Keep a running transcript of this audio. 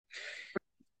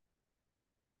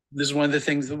this is one of the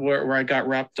things where I got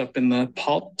wrapped up in the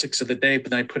politics of the day,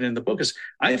 but then I put it in the book is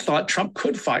I thought Trump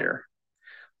could fire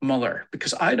Mueller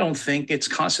because I don't think it's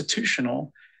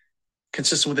constitutional,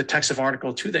 consistent with the text of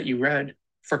Article 2 that you read,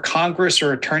 for Congress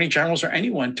or attorney generals or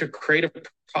anyone to create a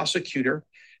prosecutor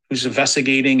who's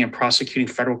investigating and prosecuting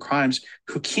federal crimes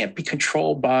who can't be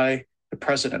controlled by the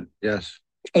president. Yes.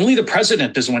 Only the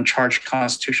president is the one charged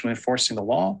constitutionally enforcing the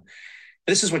law.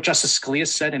 This is what Justice Scalia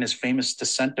said in his famous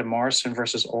dissent to Morrison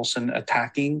versus Olson,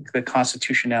 attacking the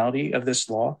constitutionality of this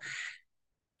law.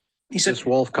 He said, "This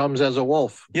wolf comes as a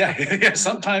wolf." Yeah.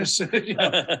 Sometimes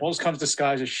wolves comes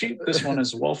disguised as sheep. This one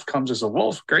is wolf comes as a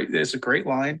wolf. Great, it's a great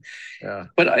line. Yeah.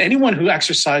 But anyone who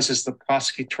exercises the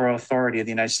prosecutorial authority of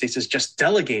the United States is just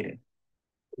delegated,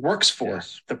 works for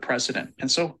the president. And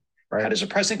so, how does the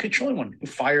president control anyone who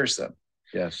fires them?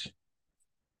 Yes.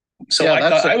 So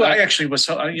I actually was,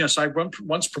 so I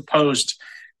once proposed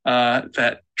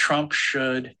that Trump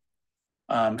should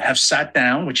have sat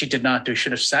down, which he did not do,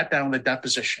 should have sat down with a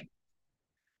deposition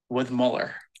with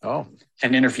Mueller.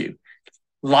 An interview,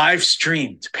 live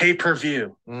streamed,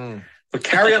 pay-per-view, but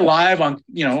carry it live on,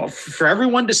 for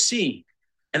everyone to see.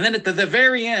 And then at the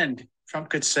very end, Trump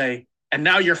could say, "And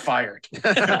now you're fired."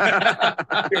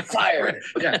 You're fired.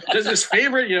 Yeah. This is his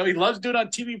favorite. He loves doing it on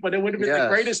TV, but it would have been the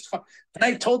greatest. And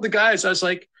I told the guys, I was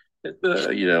like,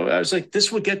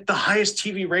 this would get the highest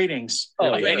TV ratings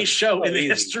of any show in the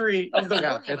history of the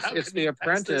world. It's The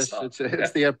Apprentice.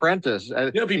 It's The Apprentice.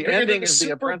 It'll be bigger than the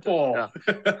Super Bowl. Yeah.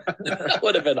 That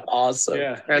would have been awesome.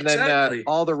 Yeah, and then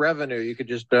all the revenue you could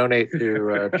just donate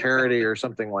to charity or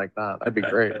something like that. That'd be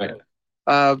great.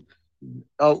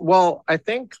 Well, I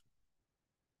think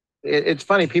it's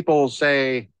funny. People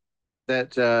say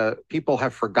that people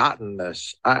have forgotten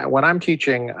this. When I'm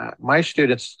teaching, my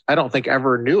students, I don't think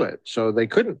ever knew it. So they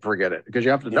couldn't forget it because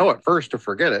you have to know it first to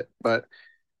forget it. But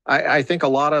I think a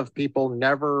lot of people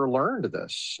never learned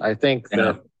this. I think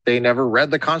that they never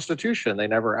read the Constitution. They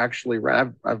never actually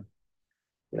read.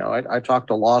 I talk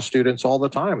to law students all the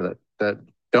time that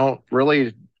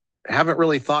haven't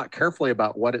really thought carefully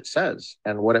about what it says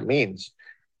and what it means.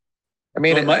 I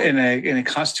mean, in a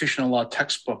constitutional law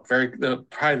textbook,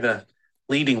 probably the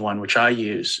leading one, which I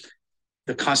use,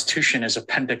 the Constitution is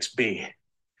Appendix B.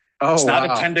 It's not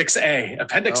Appendix A.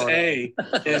 Appendix A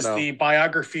is the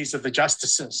biographies of the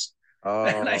justices.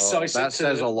 And that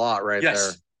says a lot right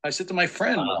there. I said to my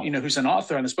friend, who's an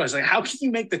author on this book, I was like, how can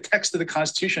you make the text of the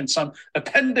Constitution some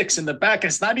appendix in the back?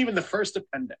 It's not even the first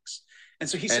appendix. And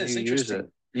so he said, it's interesting.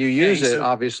 You use it,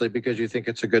 obviously, because you think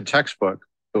it's a good textbook,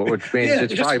 which means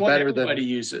it's probably better than everybody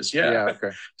uses. Yeah.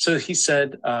 Okay. So he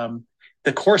said,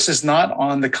 the course is not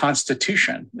on the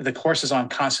Constitution. The course is on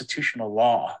constitutional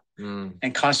law.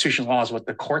 And constitutional law is what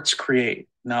the courts create,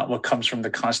 not what comes from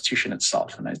the Constitution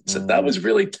itself. And I said, that was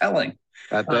really telling.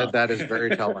 That is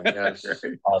very telling, yes.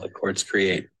 All the courts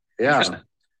create. Yeah.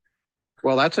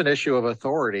 Well, that's an issue of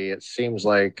authority. It seems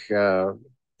like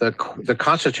the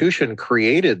Constitution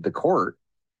created the court,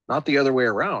 not the other way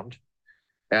around.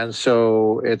 And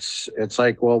so it's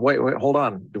like, well, wait, hold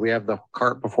on. Do we have the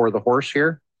cart before the horse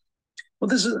here? Well,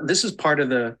 this is part of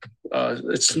the.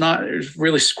 It's not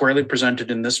really squarely presented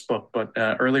in this book, but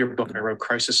earlier book I wrote,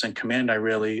 Crisis and Command, I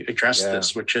really addressed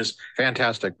this, which is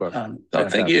fantastic book. I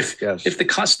think if the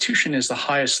Constitution is the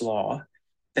highest law,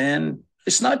 then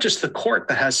it's not just the court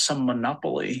that has some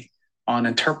monopoly on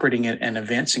interpreting it and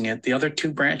advancing it. The other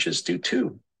two branches do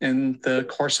too in the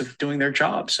course of doing their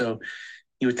job. So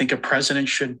you would think a president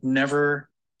should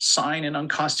never sign an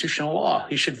unconstitutional law.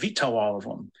 He should veto all of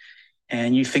them.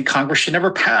 And you think Congress should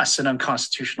never pass an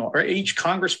unconstitutional, or each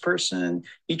congressperson,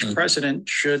 each president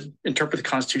should interpret the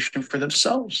Constitution for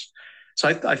themselves. So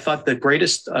I thought the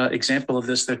greatest example of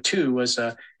this, there too, was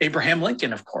Abraham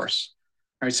Lincoln, of course,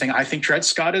 right, saying, I think Dred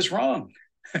Scott is wrong.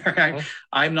 Right?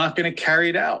 I'm not going to carry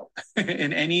it out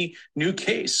in any new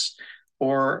case.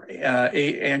 Or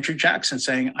Andrew Jackson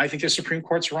saying, I think the Supreme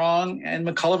Court's wrong, and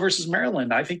McCulloch versus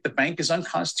Maryland, I think the bank is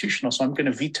unconstitutional, so I'm going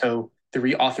to veto the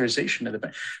reauthorization of the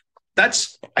bank.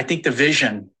 That's, I think, the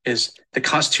vision is the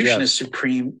Constitution is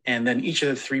supreme, and then each of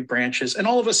the three branches, and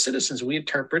all of us citizens, we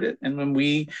interpret it, and when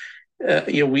we,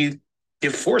 we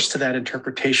give force to that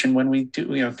interpretation when we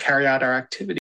do, carry out our activity.